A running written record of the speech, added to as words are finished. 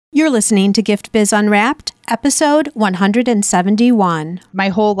You're listening to Gift Biz Unwrapped, episode 171. My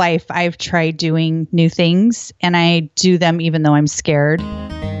whole life, I've tried doing new things, and I do them even though I'm scared.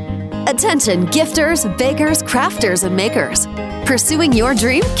 Attention gifters, bakers, crafters, and makers. Pursuing your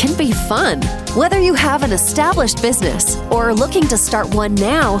dream can be fun. Whether you have an established business or are looking to start one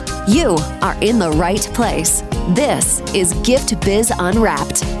now, you are in the right place. This is Gift Biz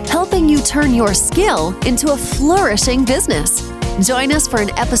Unwrapped, helping you turn your skill into a flourishing business. Join us for an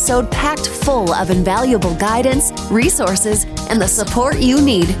episode packed full of invaluable guidance, resources, and the support you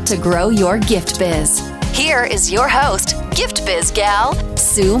need to grow your gift biz. Here is your host, Gift Biz gal,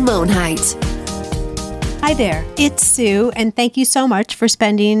 Sue Monheit. Hi there, it's Sue, and thank you so much for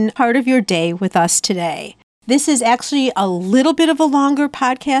spending part of your day with us today. This is actually a little bit of a longer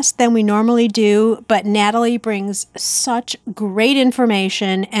podcast than we normally do, but Natalie brings such great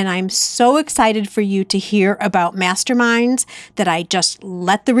information, and I'm so excited for you to hear about masterminds that I just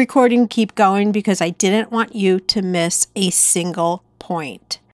let the recording keep going because I didn't want you to miss a single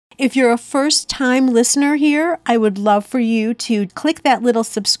point. If you're a first-time listener here, I would love for you to click that little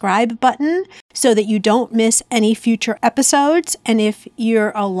subscribe button so that you don't miss any future episodes. And if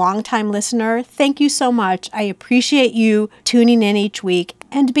you're a long-time listener, thank you so much. I appreciate you tuning in each week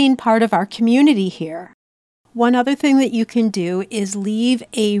and being part of our community here. One other thing that you can do is leave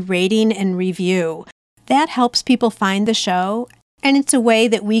a rating and review. That helps people find the show, and it's a way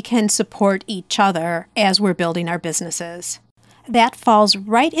that we can support each other as we're building our businesses. That falls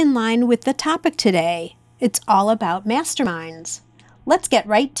right in line with the topic today. It's all about masterminds. Let's get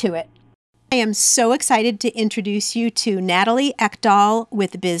right to it. I am so excited to introduce you to Natalie Ekdahl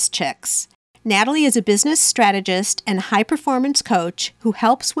with BizChicks. Natalie is a business strategist and high-performance coach who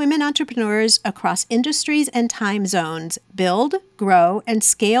helps women entrepreneurs across industries and time zones build, grow, and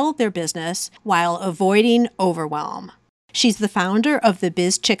scale their business while avoiding overwhelm. She's the founder of the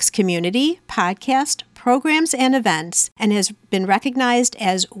BizChicks community, podcast, programs, and events, and has been recognized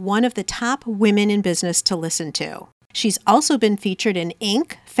as one of the top women in business to listen to. She's also been featured in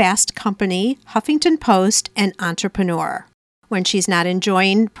Inc., Fast Company, Huffington Post, and Entrepreneur. When she's not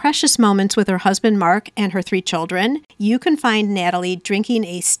enjoying precious moments with her husband Mark and her 3 children, you can find Natalie drinking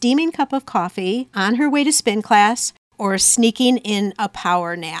a steaming cup of coffee, on her way to spin class, or sneaking in a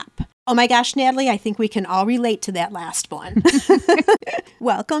power nap. Oh my gosh, Natalie, I think we can all relate to that last one.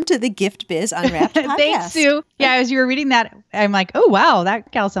 Welcome to the Gift Biz Unwrapped podcast. Thanks, Sue. Yeah, as you were reading that, I'm like, oh, wow,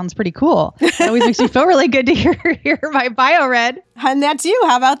 that gal sounds pretty cool. It always makes me feel really good to hear my bio read. And that's you.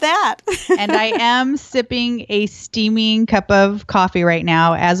 How about that? And I am sipping a steaming cup of coffee right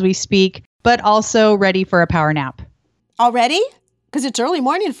now as we speak, but also ready for a power nap. Already? Because it's early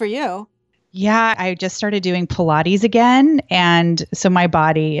morning for you. Yeah, I just started doing Pilates again. And so my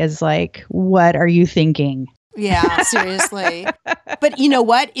body is like, what are you thinking? Yeah, seriously. But you know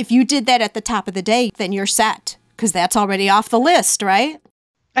what? If you did that at the top of the day, then you're set because that's already off the list, right?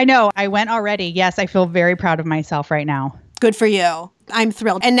 I know. I went already. Yes, I feel very proud of myself right now. Good for you. I'm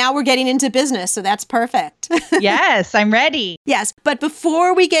thrilled. And now we're getting into business, so that's perfect. Yes, I'm ready. Yes. But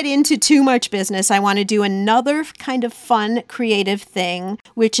before we get into too much business, I want to do another kind of fun, creative thing,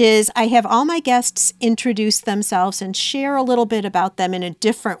 which is I have all my guests introduce themselves and share a little bit about them in a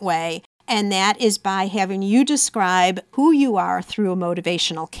different way. And that is by having you describe who you are through a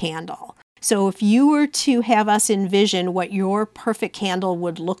motivational candle. So if you were to have us envision what your perfect candle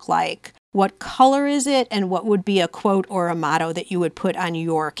would look like, what color is it, and what would be a quote or a motto that you would put on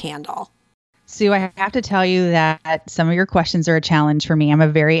your candle? Sue, I have to tell you that some of your questions are a challenge for me. I'm a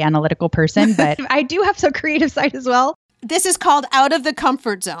very analytical person, but I do have some creative side as well. This is called out of the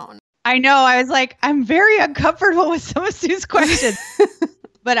comfort zone. I know. I was like, I'm very uncomfortable with some of Sue's questions.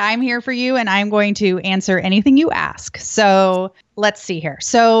 But I'm here for you and I'm going to answer anything you ask. So let's see here.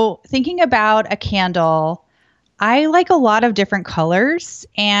 So thinking about a candle, I like a lot of different colors,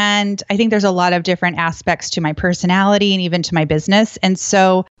 and I think there's a lot of different aspects to my personality and even to my business. And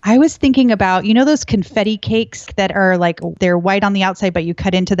so I was thinking about, you know, those confetti cakes that are like, they're white on the outside, but you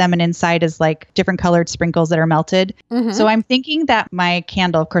cut into them and inside is like different colored sprinkles that are melted. Mm-hmm. So I'm thinking that my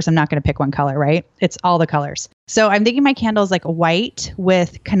candle, of course, I'm not going to pick one color, right? It's all the colors. So I'm thinking my candle is like white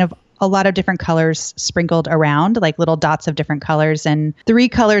with kind of a lot of different colors sprinkled around, like little dots of different colors. And 3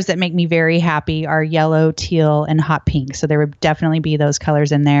 colors that make me very happy are yellow, teal, and hot pink. So there would definitely be those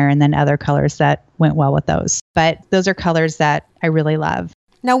colors in there and then other colors that went well with those. But those are colors that I really love.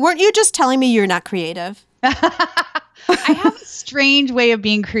 Now, weren't you just telling me you're not creative? I have a strange way of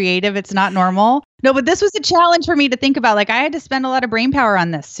being creative. It's not normal. No, but this was a challenge for me to think about. Like I had to spend a lot of brain power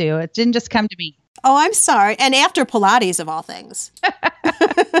on this, Sue. It didn't just come to me. Oh, I'm sorry. And after Pilates, of all things.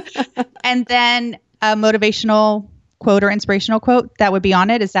 And then a motivational quote or inspirational quote that would be on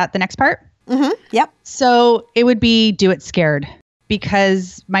it. Is that the next part? Mm-hmm. Yep. So it would be do it scared,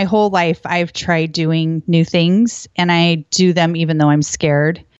 because my whole life I've tried doing new things and I do them even though I'm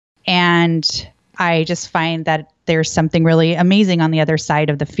scared. And I just find that there's something really amazing on the other side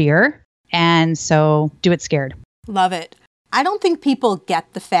of the fear. And so do it scared. Love it. I don't think people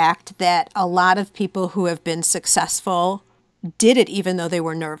get the fact that a lot of people who have been successful did it even though they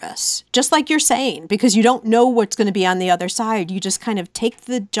were nervous. Just like you're saying, because you don't know what's going to be on the other side. You just kind of take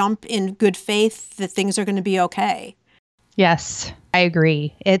the jump in good faith that things are going to be okay. Yes, I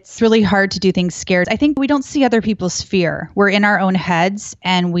agree. It's really hard to do things scared. I think we don't see other people's fear. We're in our own heads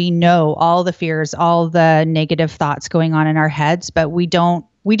and we know all the fears, all the negative thoughts going on in our heads, but we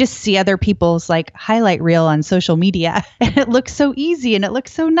just see other people's like highlight reel on social media and it looks so easy and it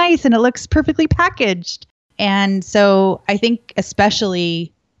looks so nice and it looks perfectly packaged. And so I think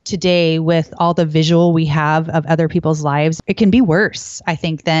especially today with all the visual we have of other people's lives, it can be worse, I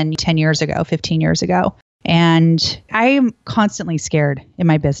think, than 10 years ago, 15 years ago. And I am constantly scared in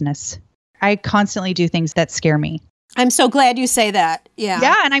my business. I constantly do things that scare me. I'm so glad you say that. Yeah.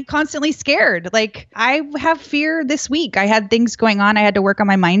 Yeah. And I'm constantly scared. Like I have fear this week. I had things going on. I had to work on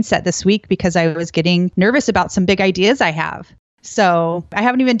my mindset this week because I was getting nervous about some big ideas I have. So I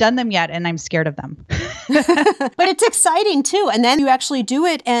haven't even done them yet and I'm scared of them. But it's exciting too. And then you actually do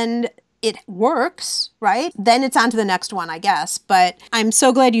it and it works, right? Then it's on to the next one, I guess. But I'm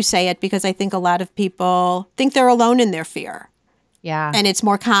so glad you say it because I think a lot of people think they're alone in their fear. Yeah. And it's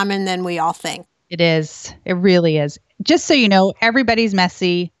more common than we all think. It is. It really is. Just so you know, everybody's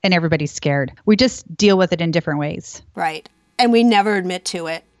messy and everybody's scared. We just deal with it in different ways. Right. And we never admit to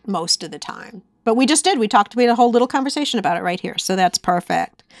it most of the time. But we just did. We had a whole little conversation about it right here. So that's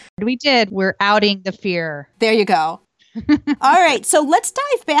perfect. We did. We're outing the fear. There you go. All right. So let's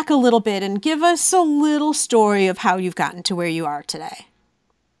dive back a little bit and give us a little story of how you've gotten to where you are today.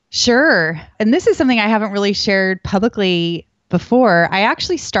 Sure. And this is something I haven't really shared publicly before. I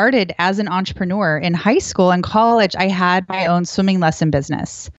actually started as an entrepreneur in high school and college. I had my own swimming lesson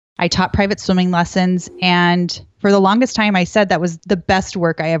business. I taught private swimming lessons. And for the longest time, I said that was the best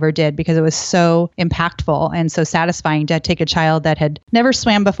work I ever did because it was so impactful and so satisfying to take a child that had never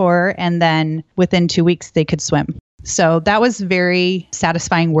swam before. And then within 2 weeks, they could swim. So that was very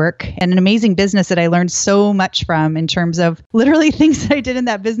satisfying work and an amazing business that I learned so much from in terms of literally things that I did in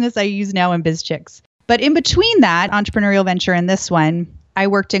that business I use now in BizChicks. But in between that entrepreneurial venture and this one, I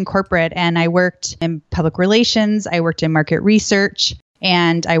worked in corporate and I worked in public relations. I worked in market research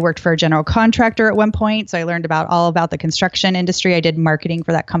and I worked for a general contractor at one point. So I learned all about the construction industry. I did marketing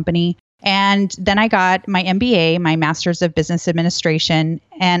for that company. And then I got my MBA, my Master's of Business Administration,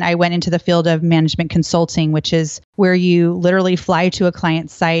 and I went into the field of management consulting, which is where you literally fly to a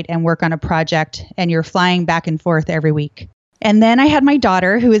client's site and work on a project, and you're flying back and forth every week. And then I had my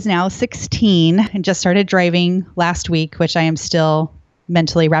daughter, who is now 16 and just started driving last week, which I am still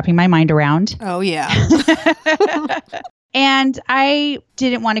mentally wrapping my mind around. Oh, yeah. And I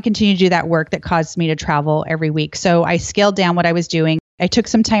didn't want to continue to do that work that caused me to travel every week. So I scaled down what I was doing. I took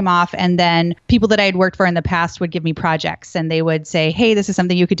some time off, and then people that I had worked for in the past would give me projects and they would say, hey, this is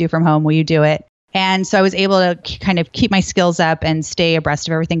something you could do from home. Will you do it? And so I was able to kind of keep my skills up and stay abreast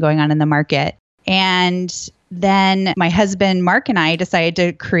of everything going on in the market. And then my husband, Mark, and I decided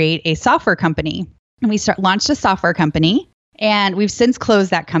to create a software company. And we launched a software company, and we've since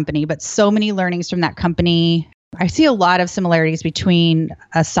closed that company, but so many learnings from that company. I see a lot of similarities between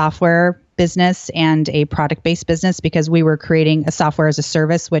a software business and a product-based business because we were creating a software as a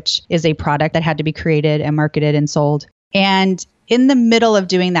service, which is a product that had to be created and marketed and sold. And in the middle of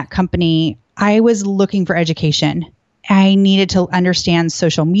doing that company, I was looking for education. I needed to understand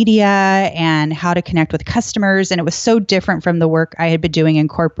social media and how to connect with customers. And it was so different from the work I had been doing in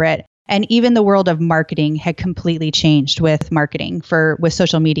corporate. And even the world of marketing had completely changed with marketing with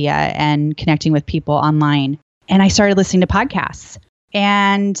social media and connecting with people online. And I started listening to podcasts.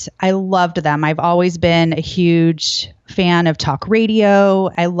 And I loved them. I've always been a huge fan of talk radio.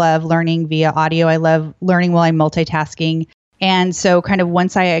 I love learning via audio. I love learning while I'm multitasking. And so kind of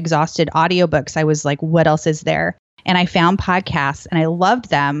once I exhausted audiobooks, I was like, what else is there? And I found podcasts and I loved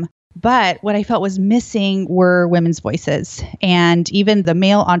them. But what I felt was missing were women's voices. And even the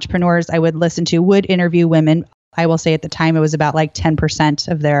male entrepreneurs I would listen to would interview women. I will say at the time, it was about like 10%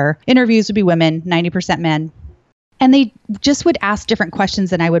 of their interviews would be women, 90% men. And they just would ask different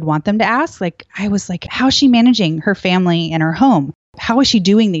questions than I would want them to ask. Like, I was like, how is she managing her family and her home? How is she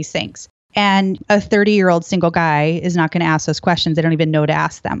doing these things? And a 30-year-old single guy is not going to ask those questions. They don't even know to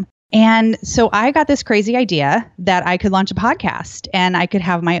ask them. And so I got this crazy idea that I could launch a podcast and I could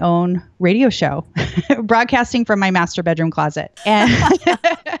have my own radio show broadcasting from my master bedroom closet. And,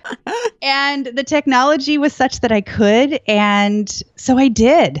 and the technology was such that I could. And so I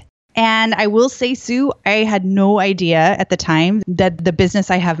did. And I will say, Sue, I had no idea at the time that the business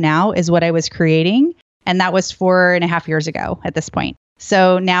I have now is what I was creating. And that was 4.5 years ago at this point.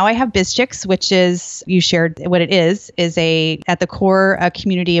 So now I have BizChicks, which is, you shared what it is at the core, a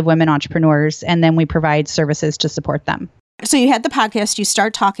community of women entrepreneurs. And then we provide services to support them. So you had the podcast, you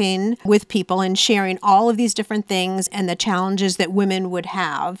start talking with people and sharing all of these different things and the challenges that women would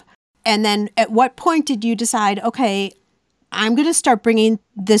have. And then at what point did you decide, okay, I'm going to start bringing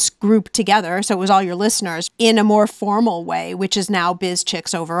this group together, so it was all your listeners, in a more formal way, which is now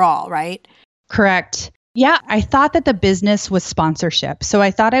BizChicks overall, right? Correct. Yeah, I thought that the business was sponsorship. So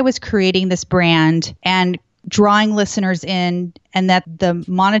I thought I was creating this brand and drawing listeners in, and that the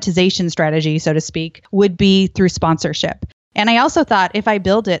monetization strategy, so to speak, would be through sponsorship. And I also thought if I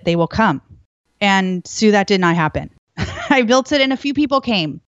build it, they will come. And Sue, that did not happen. I built it and a few people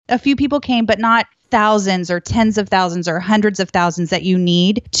came. But not thousands or tens of thousands or hundreds of thousands that you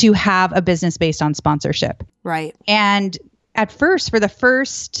need to have a business based on sponsorship. Right. And at first, for the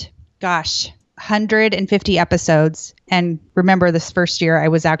first, 150 episodes. And remember, this first year, I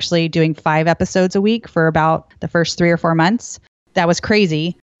was actually doing 5 episodes a week for about the first 3 or 4 months. That was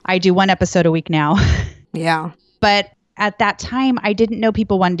crazy. I do 1 episode a week now. Yeah. But at that time, I didn't know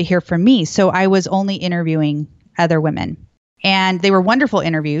people wanted to hear from me. So I was only interviewing other women. And they were wonderful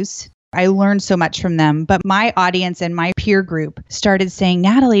interviews. I learned so much from them. But my audience and my peer group started saying,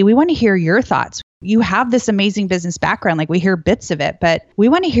 Natalie, we want to hear your thoughts. You have this amazing business background. Like, we hear bits of it, but we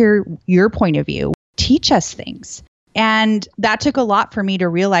want to hear your point of view. Teach us things. And that took a lot for me to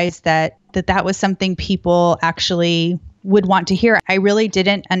realize that was something people actually would want to hear. I really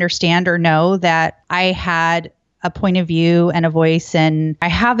didn't understand or know that I had a point of view and a voice, and I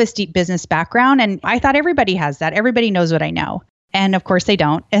have this deep business background, and I thought everybody has that. Everybody knows what I know. And of course they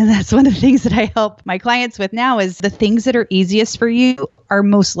don't. And that's one of the things that I help my clients with now is the things that are easiest for you are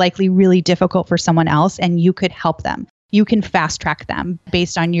most likely really difficult for someone else, and you could help them. You can fast track them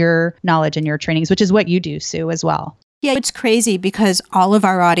based on your knowledge and your trainings, which is what you do, Sue, as well. Yeah, it's crazy because all of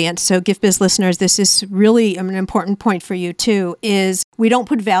our audience, so GiftBiz listeners, this is really an important point for you too, is we don't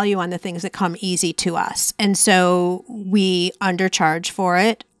put value on the things that come easy to us. And so we undercharge for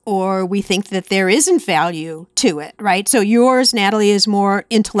it, or we think that there isn't value to it, right? So yours, Natalie, is more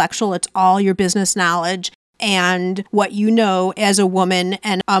intellectual. It's all your business knowledge and what you know as a woman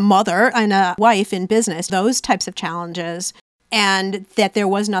and a mother and a wife in business, those types of challenges, and that there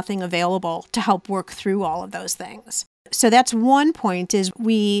was nothing available to help work through all of those things. So that's one point, is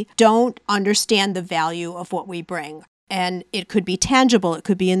we don't understand the value of what we bring. And it could be tangible. It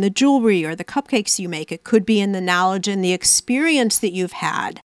could be in the jewelry or the cupcakes you make. It could be in the knowledge and the experience that you've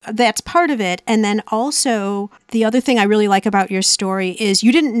had. That's part of it. And then also, the other thing I really like about your story is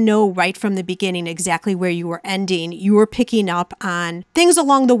you didn't know right from the beginning exactly where you were ending. You were picking up on things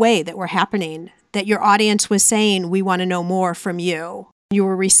along the way that were happening, that your audience was saying, we want to know more from you. You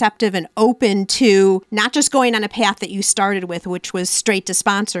were receptive and open to not just going on a path that you started with, which was straight to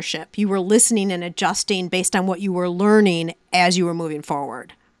sponsorship. You were listening and adjusting based on what you were learning as you were moving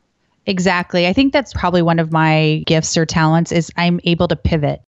forward. Exactly. I think that's probably one of my gifts or talents is I'm able to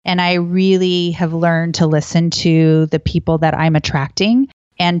pivot. And I really have learned to listen to the people that I'm attracting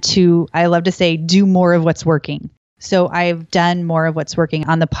and to, I love to say, do more of what's working. So I've done more of what's working.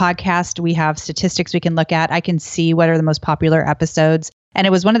 On the podcast, we have statistics we can look at. I can see what are the most popular episodes. And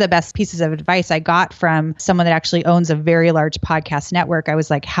it was one of the best pieces of advice I got from someone that actually owns a very large podcast network. I was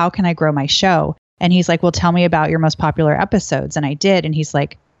like, how can I grow my show? And he's like, well, tell me about your most popular episodes. And I did. And he's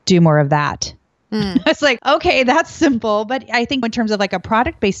like, do more of that. It's like, okay, that's simple. But I think in terms of like a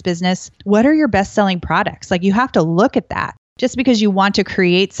product-based business, what are your best-selling products? Like, you have to look at that. Just because you want to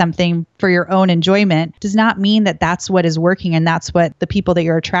create something for your own enjoyment does not mean that that's what is working and that's what the people that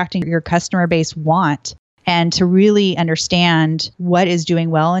you're attracting, your customer base, want. And to really understand what is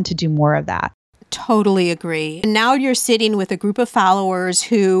doing well and to do more of that. Totally agree. And now you're sitting with a group of followers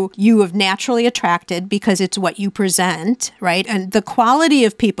who you have naturally attracted because it's what you present, right? And the quality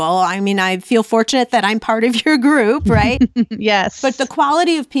of people, I mean, I feel fortunate that I'm part of your group, right? Yes. But the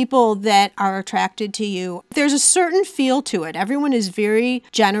quality of people that are attracted to you, there's a certain feel to it. Everyone is very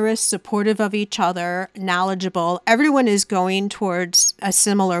generous, supportive of each other, knowledgeable. Everyone is going towards a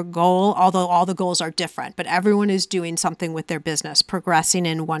similar goal, although all the goals are different, but everyone is doing something with their business, progressing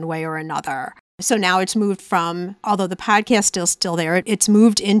in one way or another. So now it's moved from, although the podcast is still there, it's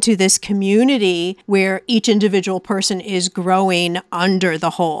moved into this community where each individual person is growing under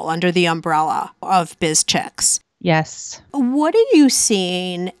the umbrella of BizChicks. Yes. What are you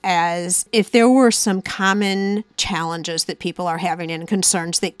seeing as if there were some common challenges that people are having and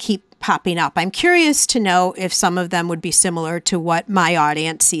concerns that keep popping up? I'm curious to know if some of them would be similar to what my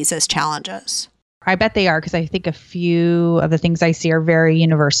audience sees as challenges. I bet they are, because I think a few of the things I see are very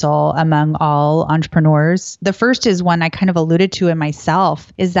universal among all entrepreneurs. The first is one I kind of alluded to in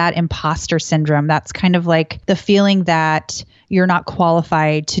myself, is that imposter syndrome. That's kind of like the feeling that you're not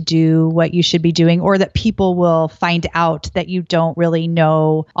qualified to do what you should be doing, or that people will find out that you don't really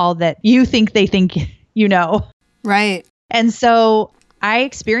know all that you think they think you know. Right. And so I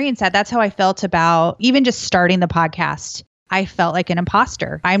experienced that. That's how I felt about even just starting the podcast. I felt like an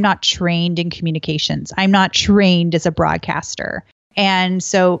imposter. I'm not trained in communications. I'm not trained as a broadcaster. And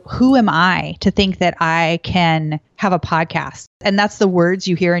so who am I to think that I can have a podcast? And that's the words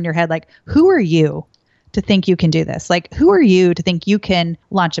you hear in your head, like, who are you to think you can do this? Like, who are you to think you can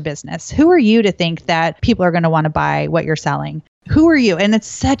launch a business? Who are you to think that people are going to want to buy what you're selling? Who are you? And it's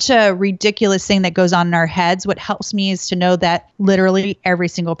such a ridiculous thing that goes on in our heads. What helps me is to know that literally every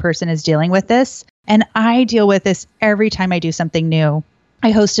single person is dealing with this. And I deal with this every time I do something new.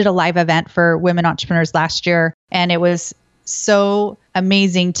 I hosted a live event for women entrepreneurs last year, and it was so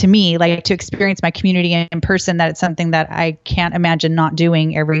amazing to me, like to experience my community in person, that it's something that I can't imagine not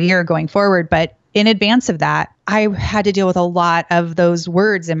doing every year going forward. But in advance of that, I had to deal with a lot of those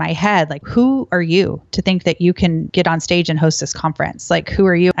words in my head. Like, who are you to think that you can get on stage and host this conference? Like, who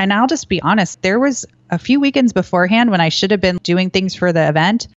are you? And I'll just be honest, there was a few weekends beforehand when I should have been doing things for the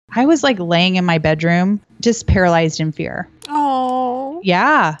event. I was like laying in my bedroom, just paralyzed in fear. Oh.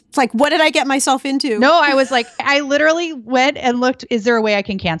 Yeah. It's like, what did I get myself into? No, I was like, I literally went and looked, is there a way I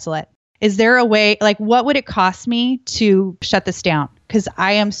can cancel it? Is there a way, like, what would it cost me to shut this down? Because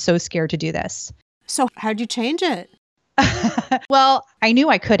I am so scared to do this. So how'd you change it? Well, I knew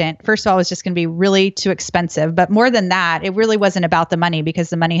I couldn't. First of all, it was just going to be really too expensive. But more than that, it really wasn't about the money, because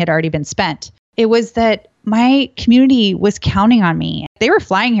the money had already been spent. It was that my community was counting on me. They were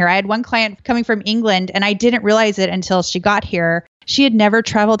flying here. I had one client coming from England, and I didn't realize it until she got here. She had never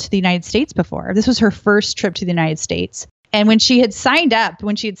traveled to the United States before. This was her first trip to the United States. And when she had signed up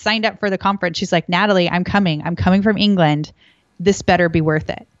for the conference, she's like, Natalie, I'm coming from England. This better be worth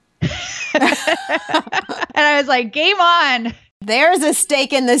it. And I was like, game on. There's a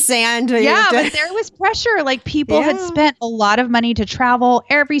stake in the sand. Yeah, but there was pressure. Like, people had spent a lot of money to travel.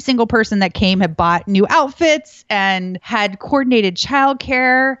 Every single person that came had bought new outfits and had coordinated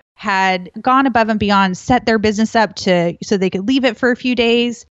childcare, had gone above and beyond, set their business up so they could leave it for a few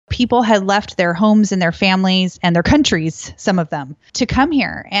days. People had left their homes and their families and their countries, some of them, to come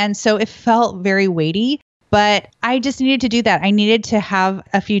here. And so it felt very weighty. But I just needed to do that. I needed to have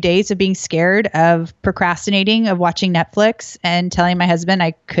a few days of being scared, of procrastinating, of watching Netflix and telling my husband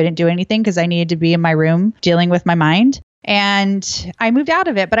I couldn't do anything because I needed to be in my room dealing with my mind. And I moved out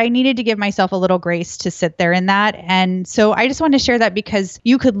of it, but I needed to give myself a little grace to sit there in that. And so I just wanted to share that, because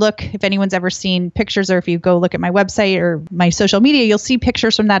you could look, if anyone's ever seen pictures, or if you go look at my website or my social media, you'll see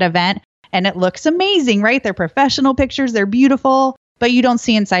pictures from that event, and it looks amazing, right? They're professional pictures. They're beautiful. But you don't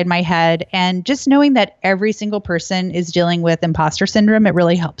see inside my head. And just knowing that every single person is dealing with imposter syndrome, it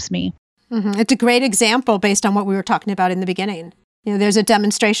really helps me. Mm-hmm. It's a great example based on what we were talking about in the beginning. There's a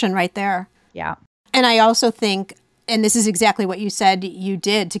demonstration right there. Yeah. And I also think, and this is exactly what you said you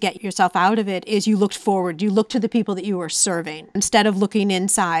did to get yourself out of it, is you looked forward. You looked to the people that you were serving. Instead of looking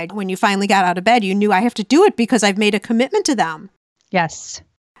inside, when you finally got out of bed, you knew, I have to do it because I've made a commitment to them. Yes.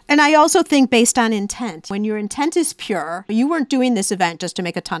 And I also think based on intent, when your intent is pure, you weren't doing this event just to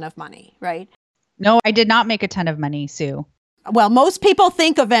make a ton of money, right? No, I did not make a ton of money, Sue. Well, most people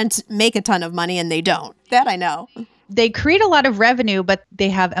think events make a ton of money, and they don't. That I know. They create a lot of revenue, but they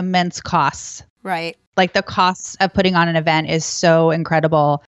have immense costs. Right. Like, the costs of putting on an event is so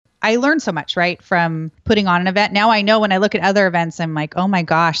incredible. I learned so much, right, from putting on an event. Now I know when I look at other events, I'm like, oh my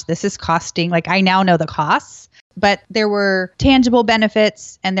gosh, this is costing. Like, I now know the costs. But there were tangible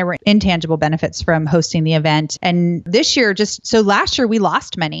benefits and there were intangible benefits from hosting the event. And this year, last year we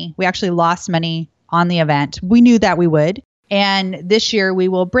lost money. We actually lost money on the event. We knew that we would. And this year we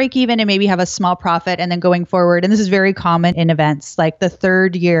will break even and maybe have a small profit. And then going forward, and this is very common in events, like the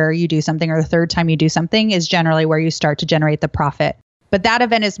third year you do something or the third time you do something is generally where you start to generate the profit. But that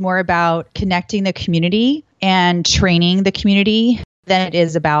event is more about connecting the community and training the community than it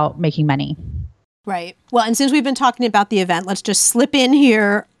is about making money. Right. Well, and since we've been talking about the event, let's just slip in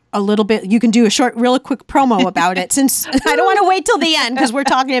here a little bit. You can do a short, real quick promo about it, since I don't want to wait till the end because we're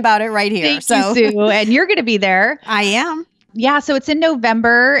talking about it right here. Thank you, Sue. And you're going to be there. I am. Yeah, so it's in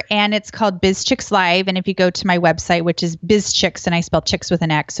November and it's called BizChicks Live. And if you go to my website, which is BizChicks, and I spell chicks with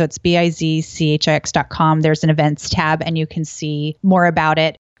an X, so it's BIZCHIX.com, there's an events tab and you can see more about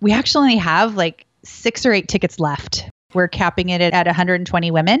it. We actually only have like 6 or 8 tickets left. We're capping it at 120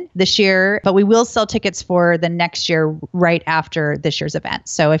 women this year, but we will sell tickets for the next year right after this year's event.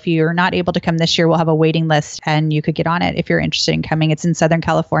 So if you're not able to come this year, we'll have a waiting list and you could get on it if you're interested in coming. It's in Southern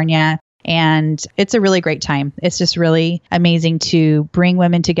California. And it's a really great time. It's just really amazing to bring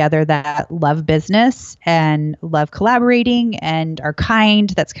women together that love business and love collaborating and are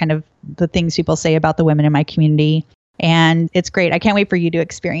kind. That's kind of the things people say about the women in my community. And it's great. I can't wait for you to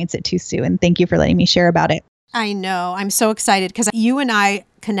experience it too, Sue. And thank you for letting me share about it. I know. I'm so excited because you and I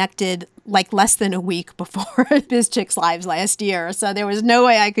connected like less than a week before BizChicks Lives last year. So there was no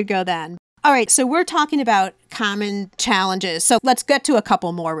way I could go then. All right. So we're talking about common challenges. So let's get to a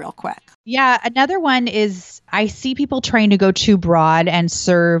couple more real quick. Yeah. Another one is I see people trying to go too broad and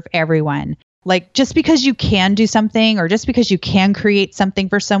serve everyone. Like just because you can do something or just because you can create something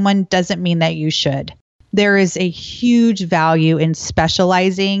for someone doesn't mean that you should. There is a huge value in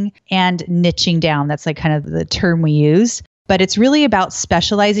specializing and niching down. That's like kind of the term we use, but it's really about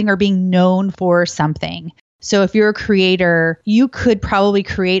specializing or being known for something. So if you're a creator, you could probably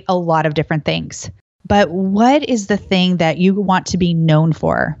create a lot of different things. But what is the thing that you want to be known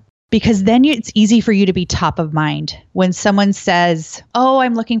for? Because then it's easy for you to be top of mind. When someone says, oh,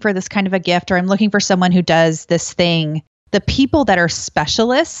 I'm looking for this kind of a gift, or I'm looking for someone who does this thing, the people that are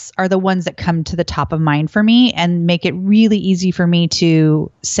specialists are the ones that come to the top of mind for me and make it really easy for me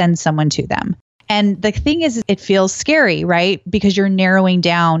to send someone to them. And the thing is, it feels scary, right? Because you're narrowing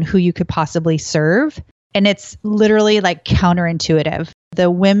down who you could possibly serve. And it's literally like counterintuitive.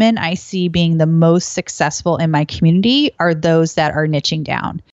 The women I see being the most successful in my community are those that are niching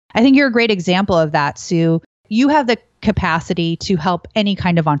down. I think you're a great example of that, Sue. You have the capacity to help any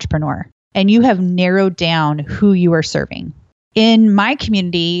kind of entrepreneur, and you have narrowed down who you are serving. In my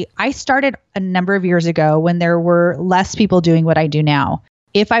community, I started a number of years ago when there were less people doing what I do now.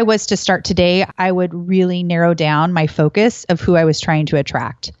 If I was to start today, I would really narrow down my focus of who I was trying to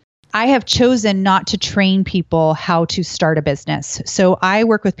attract. I have chosen not to train people how to start a business. So I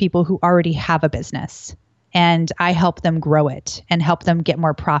work with people who already have a business and I help them grow it and help them get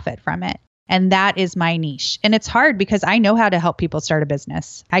more profit from it. And that is my niche. And it's hard because I know how to help people start a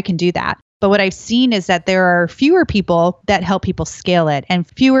business. I can do that. But what I've seen is that there are fewer people that help people scale it and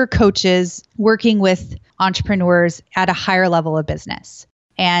fewer coaches working with entrepreneurs at a higher level of business.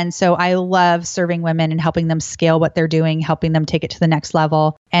 And so I love serving women and helping them scale what they're doing, helping them take it to the next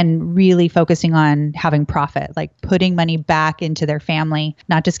level, and really focusing on having profit, like putting money back into their family,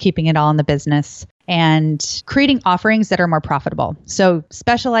 not just keeping it all in the business, and creating offerings that are more profitable. So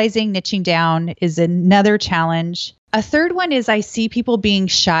specializing, niching down is another challenge. A third one is I see people being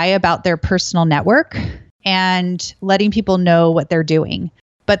shy about their personal network and letting people know what they're doing.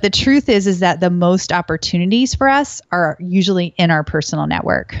 But the truth is that the most opportunities for us are usually in our personal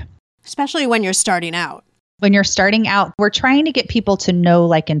network. Especially when you're starting out. When you're starting out, we're trying to get people to know,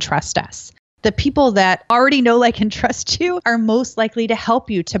 like, and trust us. The people that already know, like, and trust you are most likely to help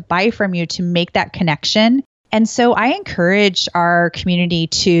you, to buy from you, to make that connection. And so I encourage our community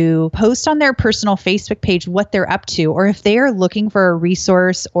to post on their personal Facebook page what they're up to, or if they are looking for a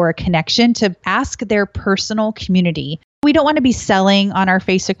resource or a connection, to ask their personal community. We don't want to be selling on our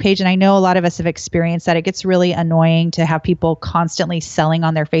Facebook page. And I know a lot of us have experienced that. It gets really annoying to have people constantly selling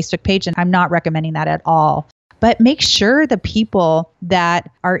on their Facebook page. And I'm not recommending that at all. But make sure the people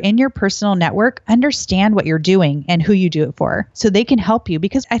that are in your personal network understand what you're doing and who you do it for, so they can help you.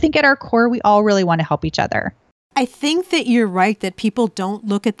 Because I think at our core, we all really want to help each other. I think that you're right that people don't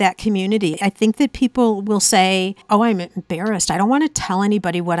look at that community. I think that people will say, oh, I'm embarrassed. I don't want to tell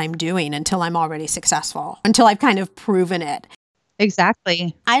anybody what I'm doing until I'm already successful, until I've kind of proven it.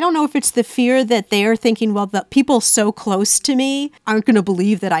 Exactly. I don't know if it's the fear that they're thinking, well, the people so close to me aren't going to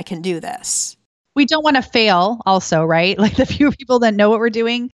believe that I can do this. We don't want to fail also, right? Like the fewer people that know what we're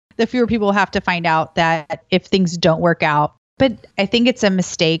doing, the fewer people have to find out that if things don't work out. But I think it's a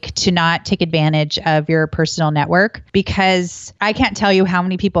mistake to not take advantage of your personal network, because I can't tell you how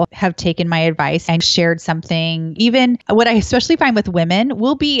many people have taken my advice and shared something. Even what I especially find with women,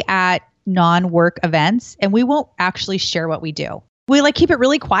 we'll be at non-work events and we won't actually share what we do. We keep it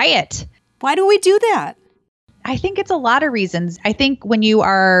really quiet. Why do we do that? I think it's a lot of reasons. I think when you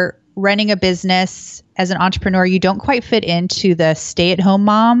are running a business as an entrepreneur, you don't quite fit into the stay-at-home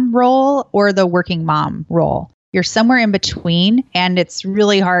mom role or the working mom role. You're somewhere in between, and it's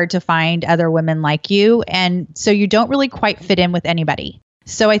really hard to find other women like you. And so you don't really quite fit in with anybody.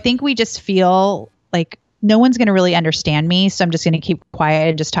 So I think we just feel like no one's going to really understand me. So I'm just going to keep quiet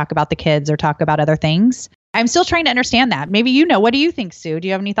and just talk about the kids or talk about other things. I'm still trying to understand that. Maybe what do you think, Sue? Do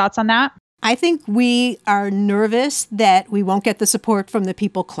you have any thoughts on that? I think we are nervous that we won't get the support from the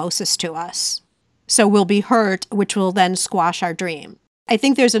people closest to us. So we'll be hurt, which will then squash our dream. I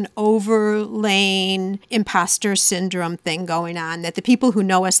think there's an overlaying imposter syndrome thing going on, that the people who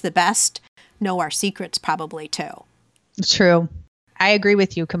know us the best know our secrets probably too. True. I agree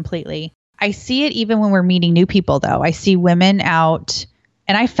with you completely. I see it even when we're meeting new people, though. I see women out,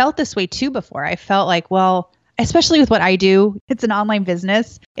 and I felt this way too before. I felt like, well, especially with what I do, it's an online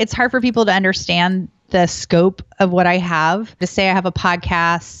business. It's hard for people to understand the scope of what I have. To say I have a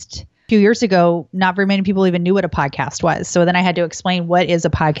podcast, a few years ago, not very many people even knew what a podcast was. So then I had to explain what is a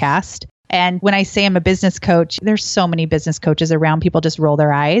podcast. And when I say I'm a business coach, there's so many business coaches around. People just roll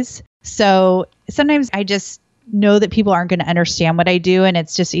their eyes. So sometimes I just know that people aren't going to understand what I do, and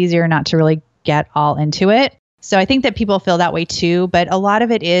it's just easier not to really get all into it. So I think that people feel that way too, but a lot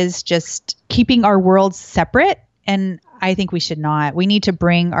of it is just keeping our worlds separate. And I think we should not. We need to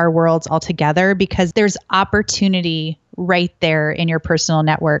bring our worlds all together, because there's opportunity right there in your personal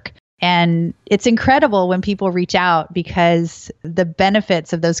network. And it's incredible when people reach out, because the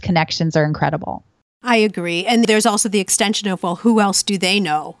benefits of those connections are incredible. I agree. And there's also the extension of, well, who else do they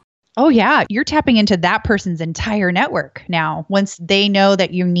know? Oh, yeah. You're tapping into that person's entire network now, once they know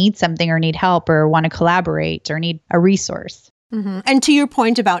that you need something or need help or want to collaborate or need a resource. Mm-hmm. And to your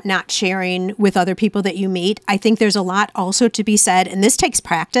point about not sharing with other people that you meet, I think there's a lot also to be said, and this takes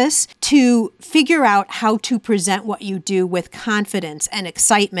practice, to figure out how to present what you do with confidence and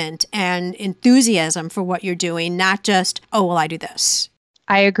excitement and enthusiasm for what you're doing, not just, oh, well, I do this.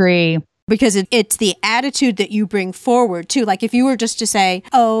 I agree. Because it's the attitude that you bring forward too. Like if you were just to say,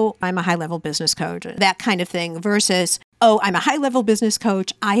 oh, I'm a high-level business coach, that kind of thing, versus, oh, I'm a high-level business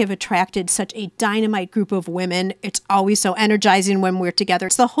coach. I have attracted such a dynamite group of women. It's always so energizing when we're together.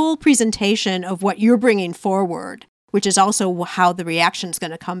 It's the whole presentation of what you're bringing forward, which is also how the reaction's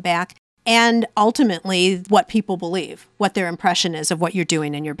going to come back. And ultimately, what people believe, what their impression is of what you're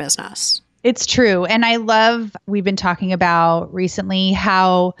doing in your business. It's true. And I love, we've been talking about recently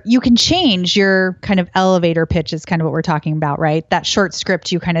how you can change your kind of elevator pitch is kind of what we're talking about, right? That short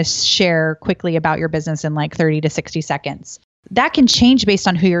script you kind of share quickly about your business in like 30 to 60 seconds. That can change based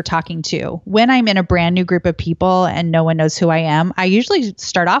on who you're talking to. When I'm in a brand new group of people and no one knows who I am, I usually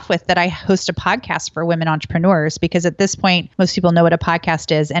start off with that I host a podcast for women entrepreneurs, because at this point, most people know what a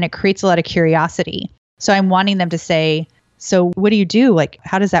podcast is, and it creates a lot of curiosity. So I'm wanting them to say, so what do you do? Like,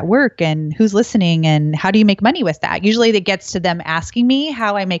 how does that work? And who's listening? And how do you make money with that? Usually that gets to them asking me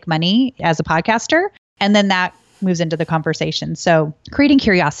how I make money as a podcaster. And then that moves into the conversation. So creating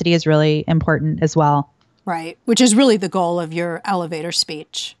curiosity is really important as well. Right. Which is really the goal of your elevator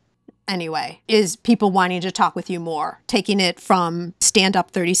speech anyway, is people wanting to talk with you more, taking it from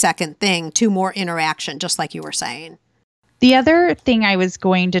stand-up 30-second thing to more interaction, just like you were saying. The other thing I was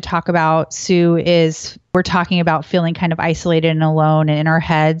going to talk about, Sue, is we're talking about feeling kind of isolated and alone, and in our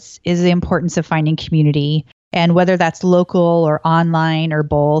heads is the importance of finding community. And whether that's local or online or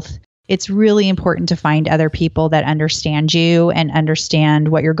both, it's really important to find other people that understand you and understand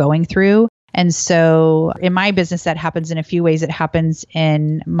what you're going through. And so in my business, that happens in a few ways. It happens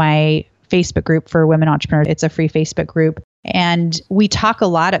in my Facebook group for women entrepreneurs. It's a free Facebook group. And we talk a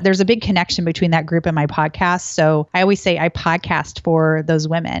lot. There's a big connection between that group and my podcast. So I always say I podcast for those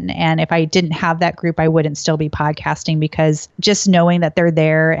women. And if I didn't have that group, I wouldn't still be podcasting, because just knowing that they're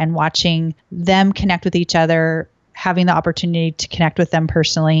there and watching them connect with each other, having the opportunity to connect with them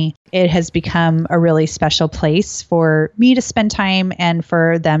personally, it has become a really special place for me to spend time and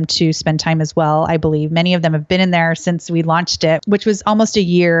for them to spend time as well. I believe many of them have been in there since we launched it, which was almost a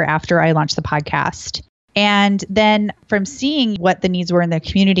year after I launched the podcast. And then from seeing what the needs were in the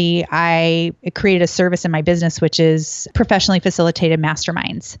community, I created a service in my business, which is professionally facilitated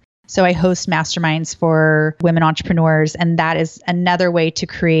masterminds. So I host masterminds for women entrepreneurs, and that is another way to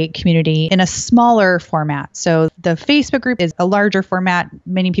create community in a smaller format. So the Facebook group is a larger format.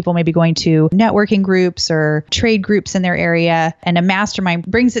 Many people may be going to networking groups or trade groups in their area, and a mastermind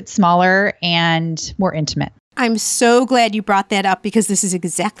brings it smaller and more intimate. I'm so glad you brought that up, because this is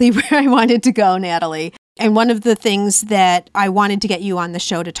exactly where I wanted to go, Natalie. And one of the things that I wanted to get you on the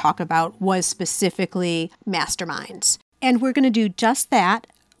show to talk about was specifically masterminds. And we're going to do just that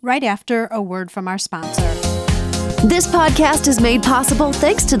right after a word from our sponsor. This podcast is made possible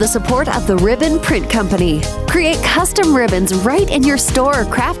thanks to the support of the Ribbon Print Company. Create custom ribbons right in your store or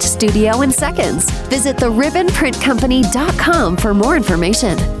craft studio in seconds. Visit theribbonprintcompany.com for more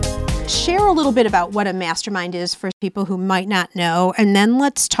information. Share a little bit about what a mastermind is for people who might not know, and then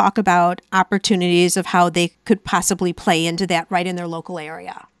let's talk about opportunities of how they could possibly play into that right in their local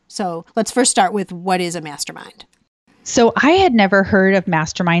area. So let's first start with what is a mastermind? So I had never heard of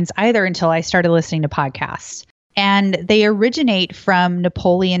masterminds either until I started listening to podcasts. And they originate from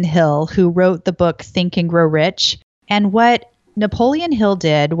Napoleon Hill, who wrote the book Think and Grow Rich. And what Napoleon Hill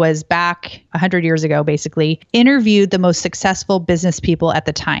did was back 100 years ago, basically, interviewed the most successful business people at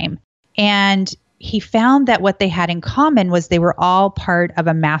the time. And he found that what they had in common was they were all part of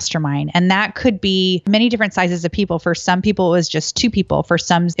a mastermind. And that could be many different sizes of people. For some people, it was just 2 people. For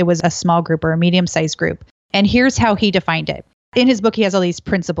some, it was a small group or a medium-sized group. And here's how he defined it. In his book, he has all these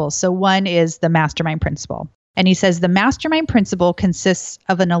principles. So one is the mastermind principle. And he says the mastermind principle consists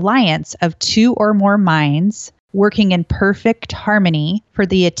of an alliance of 2 or more minds working in perfect harmony for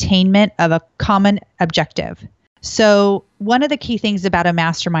the attainment of a common objective. So one of the key things about a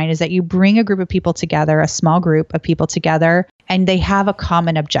mastermind is that you bring a group of people together, a small group of people together, and they have a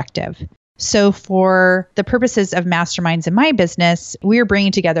common objective. So for the purposes of masterminds in my business, we are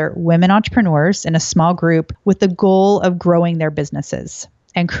bringing together women entrepreneurs in a small group with the goal of growing their businesses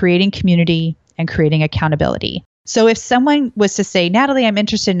and creating community and creating accountability. So if someone was to say, Natalie, I'm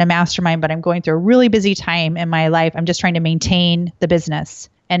interested in a mastermind, but I'm going through a really busy time in my life. I'm just trying to maintain the business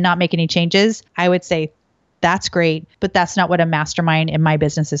and not make any changes. I would say, that's great, but that's not what a mastermind in my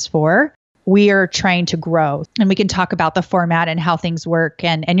business is for. We are trying to grow, and we can talk about the format and how things work.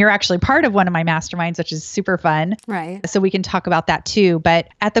 And you're actually part of one of my masterminds, which is super fun. Right. So we can talk about that too. But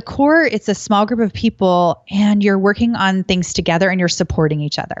at the core, it's a small group of people and you're working on things together and you're supporting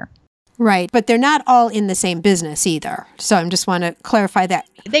each other. Right. But they're not all in the same business either. So I just want to clarify that.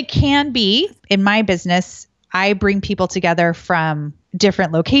 They can be. In my business, I bring people together from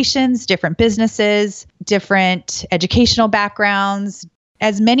different locations, different businesses, different educational backgrounds,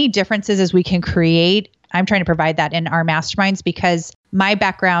 as many differences as we can create. I'm trying to provide that in our masterminds because my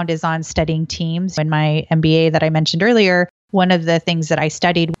background is on studying teams. In my MBA that I mentioned earlier, one of the things that I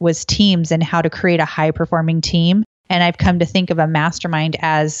studied was teams and how to create a high-performing team. And I've come to think of a mastermind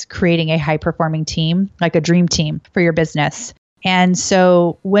as creating a high-performing team, like a dream team for your business. And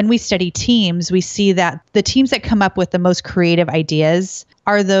so when we study teams, we see that the teams that come up with the most creative ideas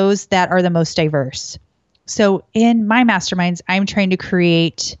are those that are the most diverse. So in my masterminds, I'm trying to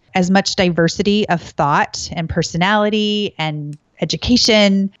create as much diversity of thought and personality and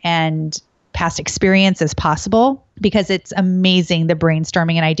education and past experience as possible, because it's amazing the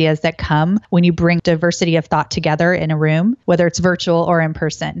brainstorming and ideas that come when you bring diversity of thought together in a room, whether it's virtual or in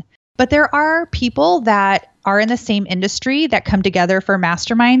person. But there are people that are in the same industry that come together for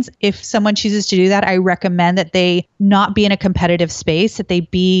masterminds. If someone chooses to do that, I recommend that they not be in a competitive space, that they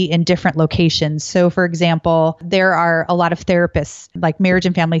be in different locations. So for example, there are a lot of therapists, like marriage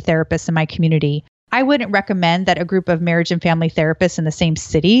and family therapists in my community. I wouldn't recommend that a group of marriage and family therapists in the same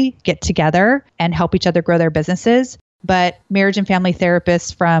city get together and help each other grow their businesses. But marriage and family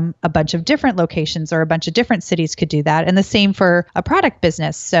therapists from a bunch of different locations or a bunch of different cities could do that. And the same for a product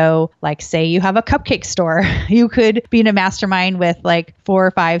business. So like say you have a cupcake store, you could be in a mastermind with like 4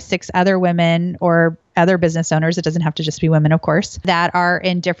 or 5, 6 other women or other business owners. It doesn't have to just be women, of course, that are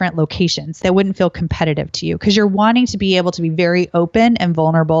in different locations that wouldn't feel competitive to you because you're wanting to be able to be very open and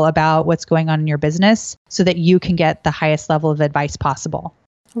vulnerable about what's going on in your business so that you can get the highest level of advice possible.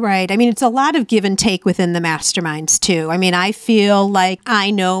 Right. I mean, it's a lot of give and take within the masterminds too. I mean, I feel like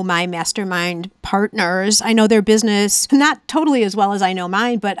I know my mastermind partners. I know their business, not totally as well as I know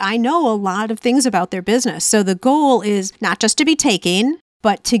mine, but I know a lot of things about their business. So the goal is not just to be taking,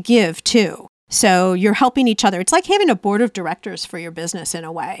 but to give too. So you're helping each other. It's like having a board of directors for your business in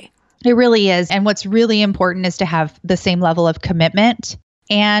a way. It really is. And what's really important is to have the same level of commitment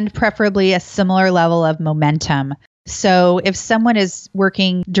and preferably a similar level of momentum. So if someone is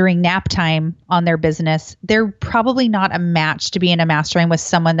working during nap time on their business, they're probably not a match to be in a mastermind with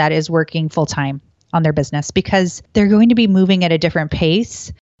someone that is working full time on their business because they're going to be moving at a different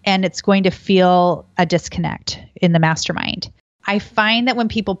pace and it's going to feel a disconnect in the mastermind. I find that when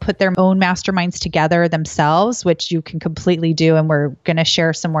people put their own masterminds together themselves, which you can completely do, and we're going to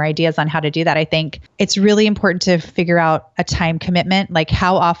share some more ideas on how to do that, I think it's really important to figure out a time commitment, like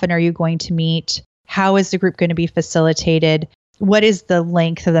how often are you going to meet? How is the group going to be facilitated? What is the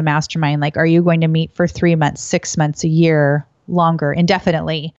length of the mastermind? Like, are you going to meet for 3 months, 6 months, a year, longer,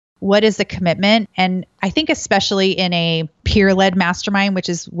 indefinitely? What is the commitment? And I think especially in a peer-led mastermind, which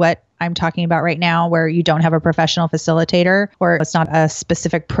is what I'm talking about right now, where you don't have a professional facilitator or it's not a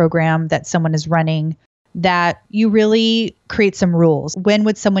specific program that someone is running, that you really create some rules. When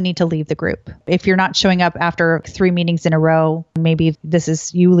would someone need to leave the group? If you're not showing up after 3 meetings in a row, maybe this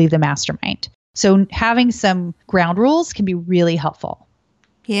is you leave the mastermind. So having some ground rules can be really helpful.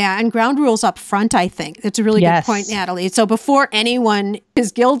 Yeah, and ground rules up front, I think. That's a really good point, Natalie. So before anyone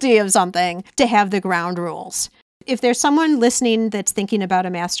is guilty of something, to have the ground rules. If there's someone listening that's thinking about a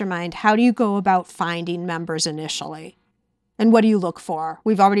mastermind, how do you go about finding members initially? And what do you look for?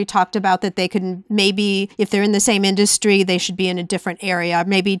 We've already talked about that they could maybe, if they're in the same industry, they should be in a different area,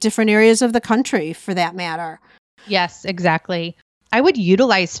 maybe different areas of the country for that matter. Yes, exactly. I would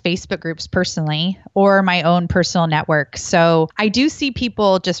utilize Facebook groups personally or my own personal network. So I do see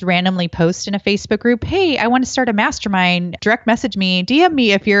people just randomly post in a Facebook group, hey, I want to start a mastermind, direct message me, DM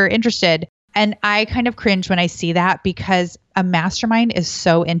me if you're interested. And I kind of cringe when I see that because a mastermind is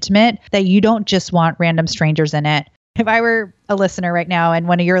so intimate that you don't just want random strangers in it. If I were a listener right now and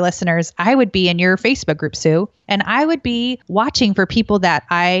one of your listeners, I would be in your Facebook group, Sue, and I would be watching for people that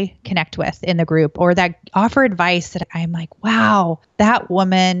I connect with in the group or that offer advice that I'm like, wow, that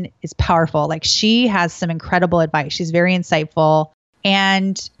woman is powerful. Like she has some incredible advice. She's very insightful.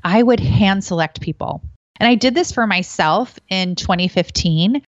 And I would hand select people. And I did this for myself in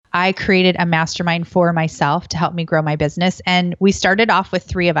 2015. I created a mastermind for myself to help me grow my business. And we started off with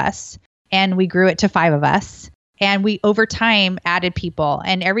 3 of us and we grew it to 5 of us. And we, over time, added people.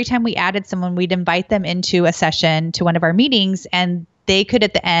 And every time we added someone, we'd invite them into a session to one of our meetings. And they could,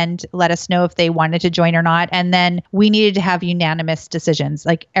 at the end, let us know if they wanted to join or not. And then we needed to have unanimous decisions.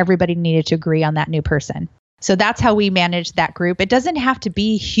 Like everybody needed to agree on that new person. So that's how we managed that group. It doesn't have to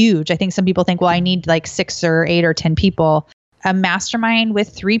be huge. I think some people think, well, I need like 6 or 8 or 10 people. A mastermind with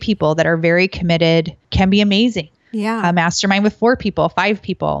 3 people that are very committed can be amazing. Yeah. A mastermind with 4 people, 5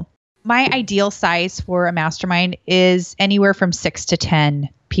 people. My ideal size for a mastermind is anywhere from 6 to 10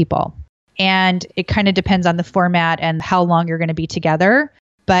 people. And it kind of depends on the format and how long you're going to be together.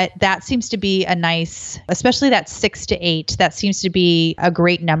 But that seems to be a nice, especially that 6 to 8, that seems to be a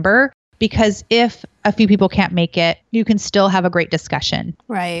great number because if a few people can't make it, you can still have a great discussion.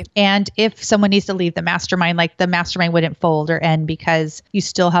 Right. And if someone needs to leave the mastermind, like the mastermind wouldn't fold or end because you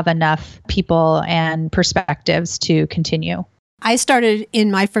still have enough people and perspectives to continue. I started in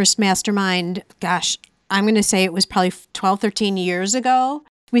my first mastermind, I'm going to say it was probably 12, 13 years ago.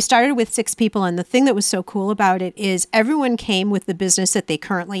 We started with 6 people. And the thing that was so cool about it is everyone came with the business that they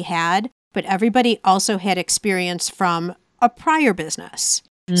currently had, but everybody also had experience from a prior business.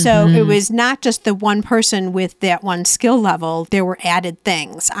 Mm-hmm. So it was not just the one person with that one skill level. There were added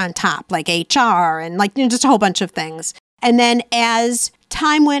things on top, like HR and just a whole bunch of things. And then as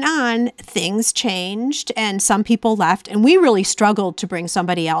time went on, things changed and some people left and we really struggled to bring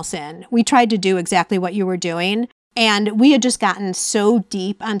somebody else in. We tried to do exactly what you were doing and we had just gotten so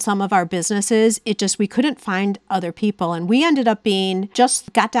deep on some of our businesses, we couldn't find other people. And we ended up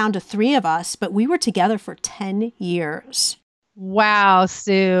got down to 3 of us, but we were together for 10 years. Wow,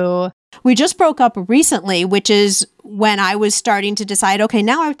 Sue. We just broke up recently, which is when I was starting to decide, okay,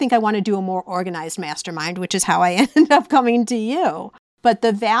 now I think I want to do a more organized mastermind, which is how I ended up coming to you. But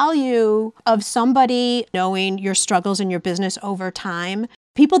the value of somebody knowing your struggles in your business over time,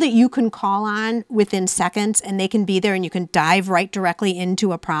 people that you can call on within seconds and they can be there and you can dive right directly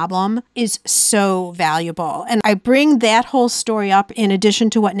into a problem is so valuable. And I bring that whole story up in addition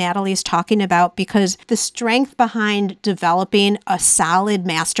to what Natalie is talking about because the strength behind developing a solid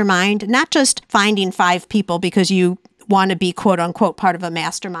mastermind, not just finding 5 people because you want to be quote unquote part of a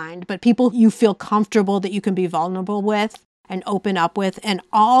mastermind, but people you feel comfortable that you can be vulnerable with and open up with, and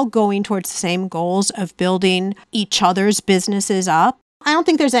all going towards the same goals of building each other's businesses up. I don't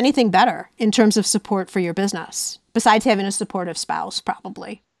think there's anything better in terms of support for your business, besides having a supportive spouse,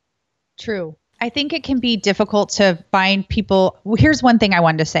 probably. True. I think it can be difficult to find people. Here's one thing I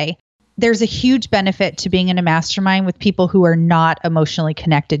wanted to say. There's a huge benefit to being in a mastermind with people who are not emotionally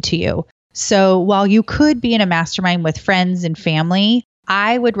connected to you. So while you could be in a mastermind with friends and family,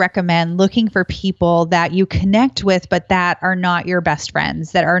 I would recommend looking for people that you connect with, but that are not your best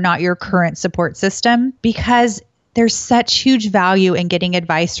friends, that are not your current support system, because there's such huge value in getting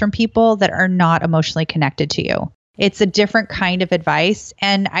advice from people that are not emotionally connected to you. It's a different kind of advice.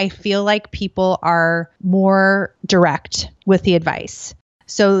 And I feel like people are more direct with the advice.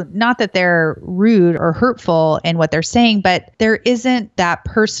 So not that they're rude or hurtful in what they're saying, but there isn't that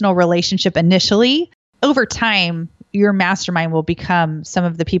personal relationship initially. Over time, your mastermind will become some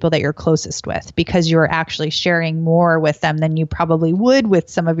of the people that you're closest with because you're actually sharing more with them than you probably would with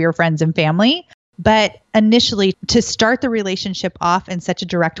some of your friends and family. But initially, to start the relationship off in such a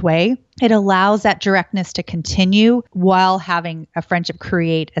direct way, it allows that directness to continue while having a friendship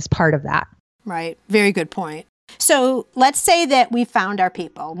create as part of that. Right. Very good point. So let's say that we found our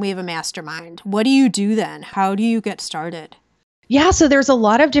people. We have a mastermind. What do you do then? How do you get started? Yeah, so there's a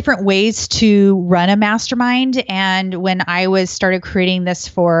lot of different ways to run a mastermind. And when I started creating this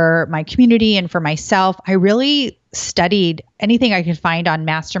for my community and for myself, I really studied anything I could find on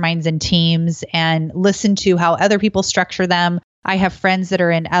masterminds and teams and listened to how other people structure them. I have friends that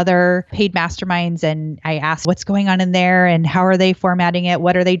are in other paid masterminds, and I ask what's going on in there and how are they formatting it?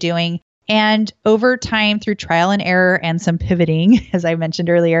 What are they doing? And over time, through trial and error and some pivoting, as I mentioned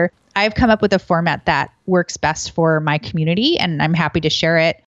earlier, I've come up with a format that works best for my community, and I'm happy to share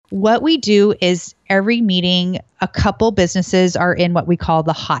it. What we do is every meeting, a couple businesses are in what we call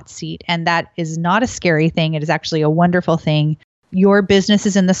the hot seat. And that is not a scary thing. It is actually a wonderful thing. Your business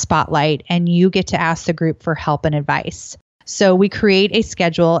is in the spotlight and you get to ask the group for help and advice. So we create a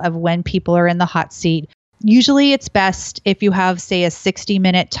schedule of when people are in the hot seat. Usually it's best if you have, say, a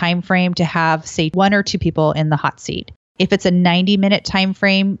 60-minute time frame to have, say, 1 or 2 people in the hot seat. If it's a 90-minute time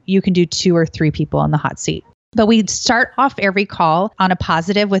frame, you can do 2 or 3 people in the hot seat. But we start off every call on a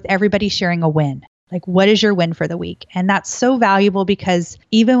positive with everybody sharing a win. Like, what is your win for the week? And that's so valuable because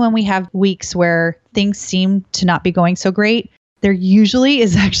even when we have weeks where things seem to not be going so great, there usually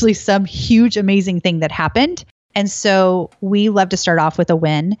is actually some huge, amazing thing that happened. And so we love to start off with a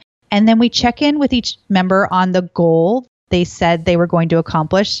win. And then we check in with each member on the goal they said they were going to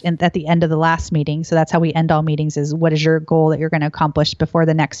accomplish at the end of the last meeting. So that's how we end all meetings is what is your goal that you're going to accomplish before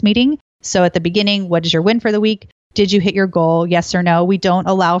the next meeting? So at the beginning, what is your win for the week? Did you hit your goal? Yes or no? We don't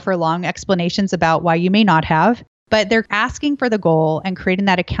allow for long explanations about why you may not have, but they're asking for the goal, and creating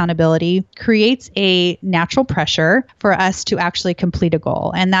that accountability creates a natural pressure for us to actually complete a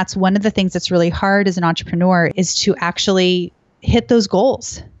goal. And that's one of the things that's really hard as an entrepreneur is to actually hit those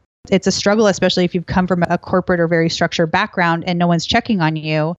goals. It's a struggle, especially if you've come from a corporate or very structured background and no one's checking on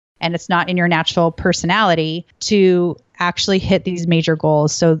you and it's not in your natural personality to actually hit these major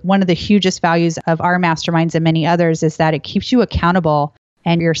goals. So one of the hugest values of our masterminds and many others is that it keeps you accountable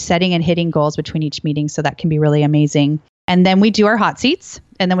and you're setting and hitting goals between each meeting. So that can be really amazing. And then we do our hot seats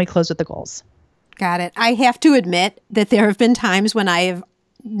and then we close with the goals. Got it. I have to admit that there have been times when I have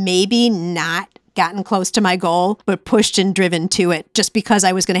maybe not gotten close to my goal, but pushed and driven to it just because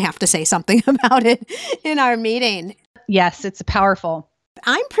I was going to have to say something about it in our meeting. Yes, it's powerful.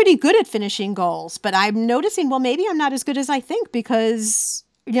 I'm pretty good at finishing goals, but I'm noticing, well, maybe I'm not as good as I think because,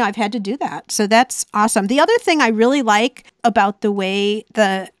 I've had to do that. So that's awesome. The other thing I really like about the way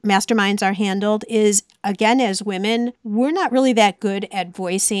the masterminds are handled is, again, as women, we're not really that good at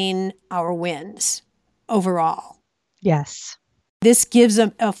voicing our wins overall. Yes. This gives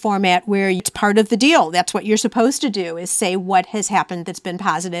a format where it's part of the deal. That's what you're supposed to do, is say what has happened that's been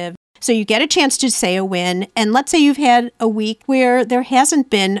positive. So you get a chance to say a win. And let's say you've had a week where there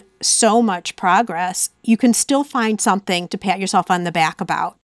hasn't been so much progress. You can still find something to pat yourself on the back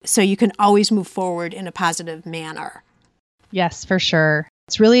about. So you can always move forward in a positive manner. Yes, for sure.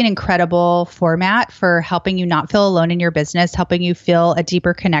 It's really an incredible format for helping you not feel alone in your business, helping you feel a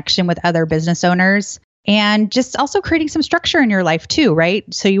deeper connection with other business owners. And just also creating some structure in your life too, right?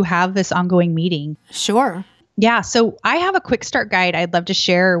 So you have this ongoing meeting. Sure. Yeah. So I have a quick start guide I'd love to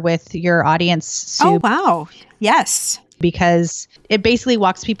share with your audience, Sue. Oh, wow. Yes. Because it basically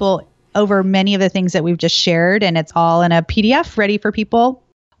walks people over many of the things that we've just shared, and it's all in a PDF ready for people.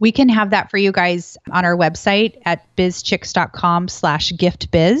 We can have that for you guys on our website at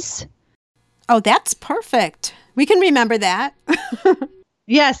bizchicks.com/giftbiz. Oh, that's perfect. We can remember that.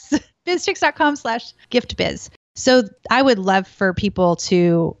 Yes. bizchicks.com/giftbiz. So I would love for people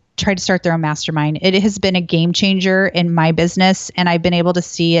to try to start their own mastermind. It has been a game changer in my business, and I've been able to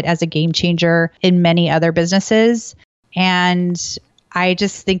see it as a game changer in many other businesses. And I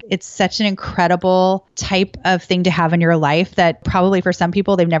just think it's such an incredible type of thing to have in your life that probably for some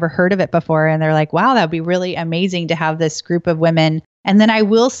people, they've never heard of it before. And they're like, wow, that would be really amazing to have this group of women. And then I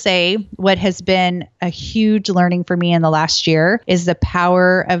will say what has been a huge learning for me in the last year is the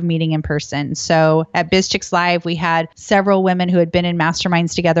power of meeting in person. So at BizChicks Live, we had several women who had been in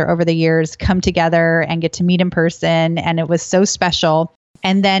masterminds together over the years come together and get to meet in person. And it was so special.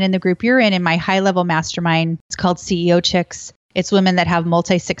 And then in the group you're in my high level mastermind, it's called CEO Chicks. It's women that have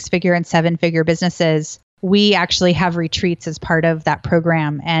multi 6-figure and 7-figure businesses. We actually have retreats as part of that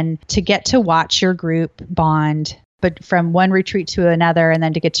program. And to get to watch your group bond, but from one retreat to another, and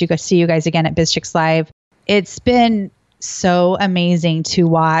then to get to go see you guys again at BizChicks Live, it's been so amazing to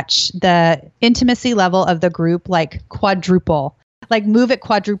watch the intimacy level of the group like quadruple. like move at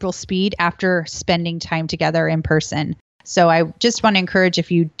quadruple speed after spending time together in person. So I just want to encourage,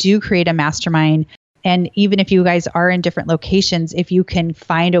 if you do create a mastermind, and even if you guys are in different locations, if you can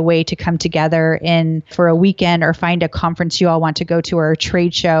find a way to come together for a weekend, or find a conference you all want to go to, or a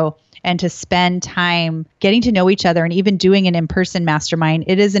trade show, and to spend time getting to know each other and even doing an in-person mastermind,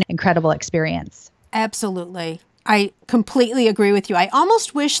 it is an incredible experience. Absolutely. I completely agree with you. I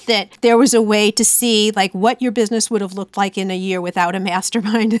almost wish that there was a way to see like what your business would have looked like in a year without a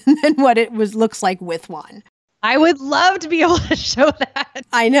mastermind and then what it looks like with one. I would love to be able to show that.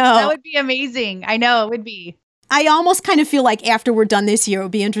 I know. That would be amazing. I know it would be. I almost kind of feel like after we're done this year, it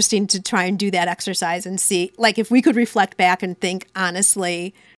would be interesting to try and do that exercise and see, like, if we could reflect back and think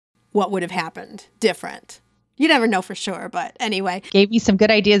honestly, what would have happened different. You never know for sure, but anyway. Gave me some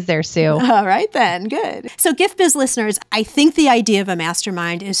good ideas there, Sue. All right then, good. So Gift Biz listeners, I think the idea of a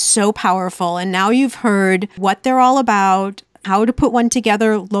mastermind is so powerful. And now you've heard what they're all about, how to put one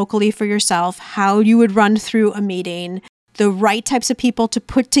together locally for yourself, how you would run through a meeting, the right types of people to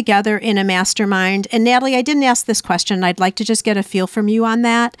put together in a mastermind. And Natalie, I didn't ask this question. I'd like to just get a feel from you on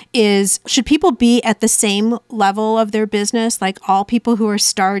that. Should people be at the same level of their business, like all people who are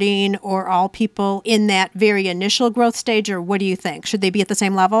starting or all people in that very initial growth stage? Or what do you think? Should they be at the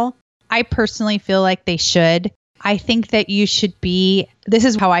same level? I personally feel like they should. I think that you should be, this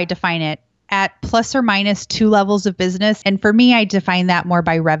is how I define it, at plus or minus 2 levels of business. And for me, I define that more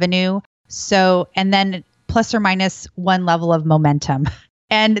by revenue. So, and then plus or minus 1 level of momentum.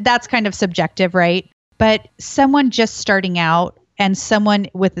 And that's kind of subjective, right? But someone just starting out and someone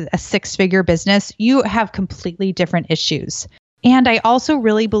with a 6-figure business, you have completely different issues. And I also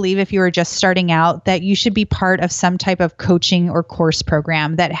really believe if you are just starting out that you should be part of some type of coaching or course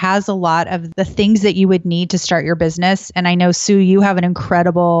program that has a lot of the things that you would need to start your business. And I know, Sue, you have an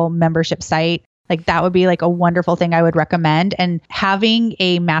incredible membership site. Like that would be like a wonderful thing I would recommend. And having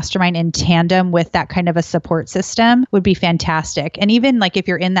a mastermind in tandem with that kind of a support system would be fantastic. And even like if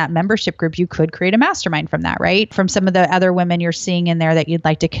you're in that membership group, you could create a mastermind from that, right? From some of the other women you're seeing in there that you'd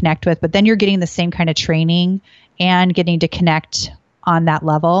like to connect with, but then you're getting the same kind of training and getting to connect on that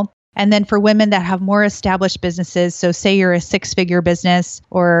level. And then for women that have more established businesses, so say you're a 6-figure business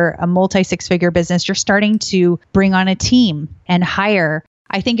or a multi-6-figure business, you're starting to bring on a team and hire.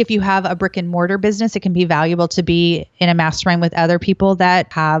 I think if you have a brick and mortar business, it can be valuable to be in a mastermind with other people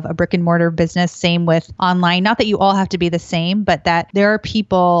that have a brick and mortar business. Same with online. Not that you all have to be the same, but that there are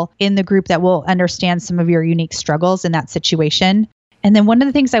people in the group that will understand some of your unique struggles in that situation. And then one of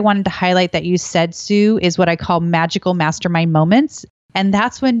the things I wanted to highlight that you said, Sue, is what I call magical mastermind moments. And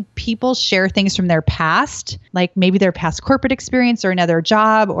that's when people share things from their past, like maybe their past corporate experience or another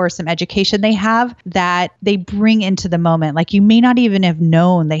job or some education they have that they bring into the moment. Like you may not even have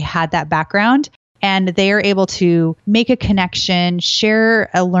known they had that background, and they are able to make a connection, share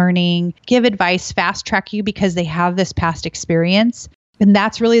a learning, give advice, fast track you because they have this past experience. And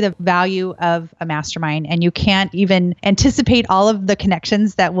that's really the value of a mastermind. And you can't even anticipate all of the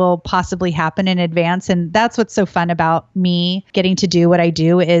connections that will possibly happen in advance. And that's what's so fun about me getting to do what I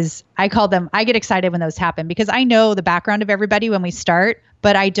do is I get excited when those happen because I know the background of everybody when we start,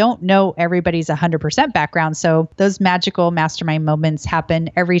 but I don't know everybody's 100% background. So those magical mastermind moments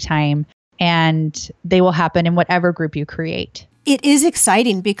happen every time, and they will happen in whatever group you create. It is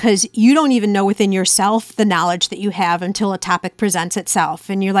exciting because you don't even know within yourself the knowledge that you have until a topic presents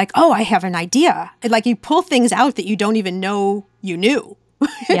itself. And you're like, oh, I have an idea. Like you pull things out that you don't even know you knew.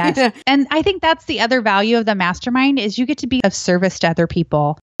 Yes. And I think that's the other value of the mastermind is you get to be of service to other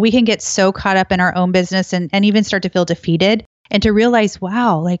people. We can get so caught up in our own business and even start to feel defeated and to realize,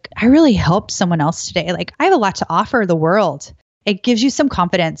 wow, like I really helped someone else today. Like I have a lot to offer the world. It gives you some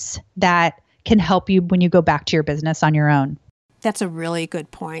confidence that can help you when you go back to your business on your own. That's a really good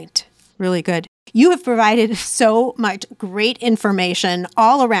point. Really good. You have provided so much great information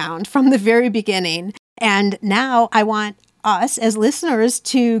all around from the very beginning. And now I want us as listeners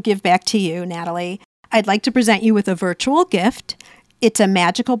to give back to you, Natalie. I'd like to present you with a virtual gift. It's a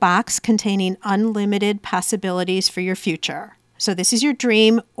magical box containing unlimited possibilities for your future. So this is your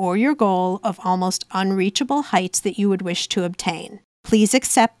dream or your goal of almost unreachable heights that you would wish to obtain. Please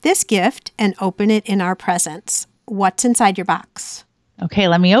accept this gift and open it in our presence. What's inside your box? Okay,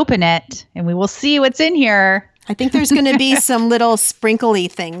 let me open it and we will see what's in here. I think there's going to be some little sprinkly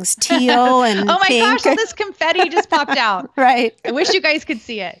things, teal and oh my pink. gosh, all this confetti just popped out. Right. I wish you guys could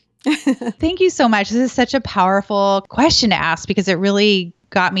see it. Thank you so much. This is such a powerful question to ask because it really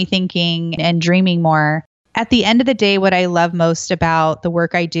got me thinking and dreaming more. At the end of the day, what I love most about the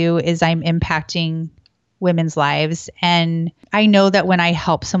work I do is I'm impacting women's lives. And I know that when I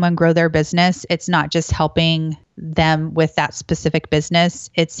help someone grow their business, it's not just helping them with that specific business.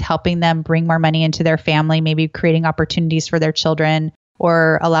 It's helping them bring more money into their family, maybe creating opportunities for their children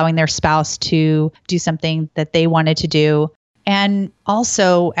or allowing their spouse to do something that they wanted to do. And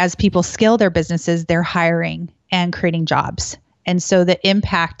also, as people scale their businesses, they're hiring and creating jobs. And so the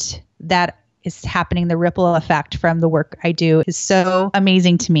impact that is happening, the ripple effect from the work I do is so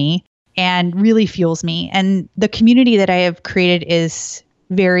amazing to me and really fuels me. And the community that I have created is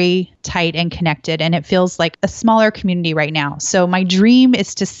very tight and connected, and it feels like a smaller community right now. So my dream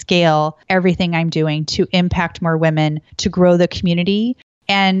is to scale everything I'm doing to impact more women, to grow the community.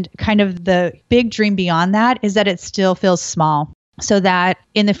 And kind of the big dream beyond that is that it still feels small, so that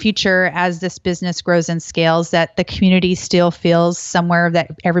in the future, as this business grows and scales, that the community still feels somewhere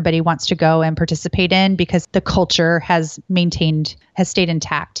that everybody wants to go and participate in, because the culture has stayed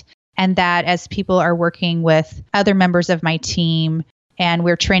intact. And that as people are working with other members of my team and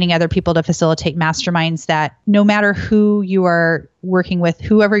we're training other people to facilitate masterminds, that no matter who you are working with,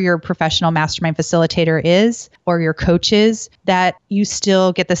 whoever your professional mastermind facilitator is or your coach is, that you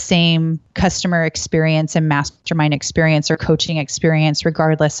still get the same customer experience and mastermind experience or coaching experience,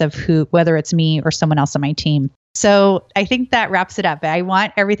 regardless of whether it's me or someone else on my team. So I think that wraps it up. I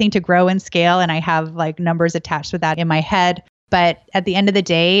want everything to grow and scale, and I have like numbers attached with that in my head. But at the end of the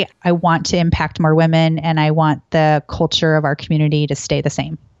day, I want to impact more women, and I want the culture of our community to stay the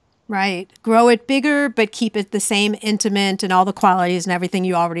same. Right. Grow it bigger, but keep it the same intimate and all the qualities and everything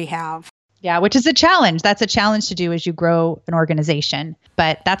you already have. Yeah, which is a challenge. That's a challenge to do as you grow an organization.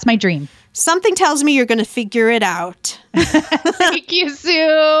 But that's my dream. Something tells me you're going to figure it out. Thank you,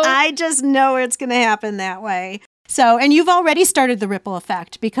 Sue. I just know it's going to happen that way. So, and you've already started the ripple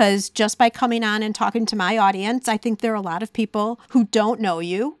effect, because just by coming on and talking to my audience, I think there are a lot of people who don't know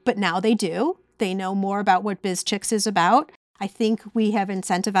you, but now they do. They know more about what BizChicks is about. I think we have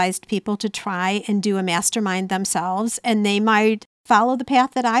incentivized people to try and do a mastermind themselves, and they might follow the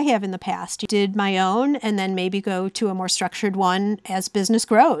path that I have in the past. Did my own, and then maybe go to a more structured one as business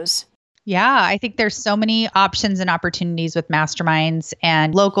grows. Yeah, I think there's so many options and opportunities with masterminds,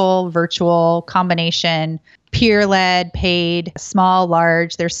 and local, virtual, combination, peer-led, paid, small,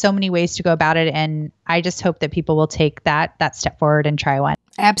 large. There's so many ways to go about it. And I just hope that people will take that step forward and try one.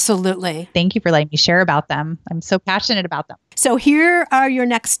 Absolutely. Thank you for letting me share about them. I'm so passionate about them. So here are your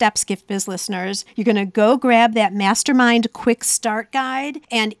next steps, Gift Biz listeners. You're going to go grab that Mastermind Quick Start Guide.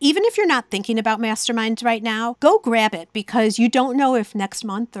 And even if you're not thinking about masterminds right now, go grab it, because you don't know if next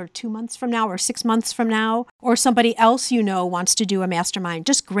month or 2 months from now or 6 months from now or somebody else you know wants to do a mastermind.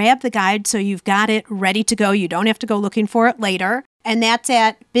 Just grab the guide so you've got it ready to go. You don't have to go looking for it later. And that's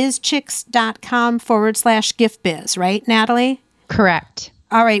at bizchicks.com/giftbiz, right, Natalie? Correct.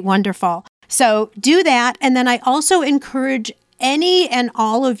 All right, wonderful. So do that. And then I also encourage any and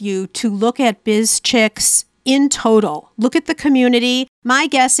all of you to look at BizChicks in total. Look at the community. My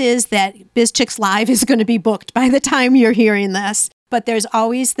guess is that BizChicks Live is going to be booked by the time you're hearing this. But there's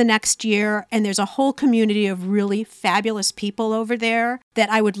always the next year, and there's a whole community of really fabulous people over there that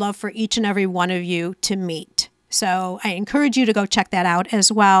I would love for each and every one of you to meet. So I encourage you to go check that out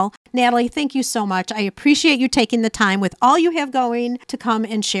as well. Natalie, thank you so much. I appreciate you taking the time with all you have going to come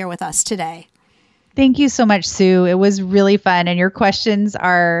and share with us today. Thank you so much, Sue. It was really fun, and your questions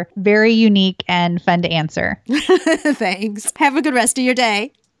are very unique and fun to answer. Thanks. Have a good rest of your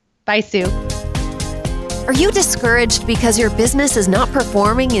day. Bye, Sue. Are you discouraged because your business is not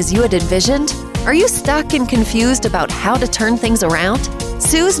performing as you had envisioned? Are you stuck and confused about how to turn things around?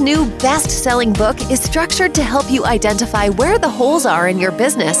 Sue's new best-selling book is structured to help you identify where the holes are in your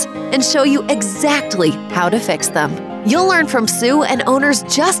business and show you exactly how to fix them. You'll learn from Sue and owners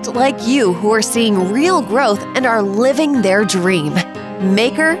just like you who are seeing real growth and are living their dream.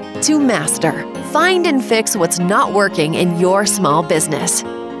 Maker to master. Find and fix what's not working in your small business.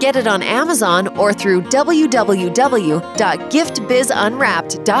 Get it on Amazon or through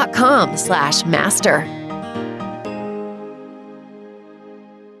www.giftbizunwrapped.com/master.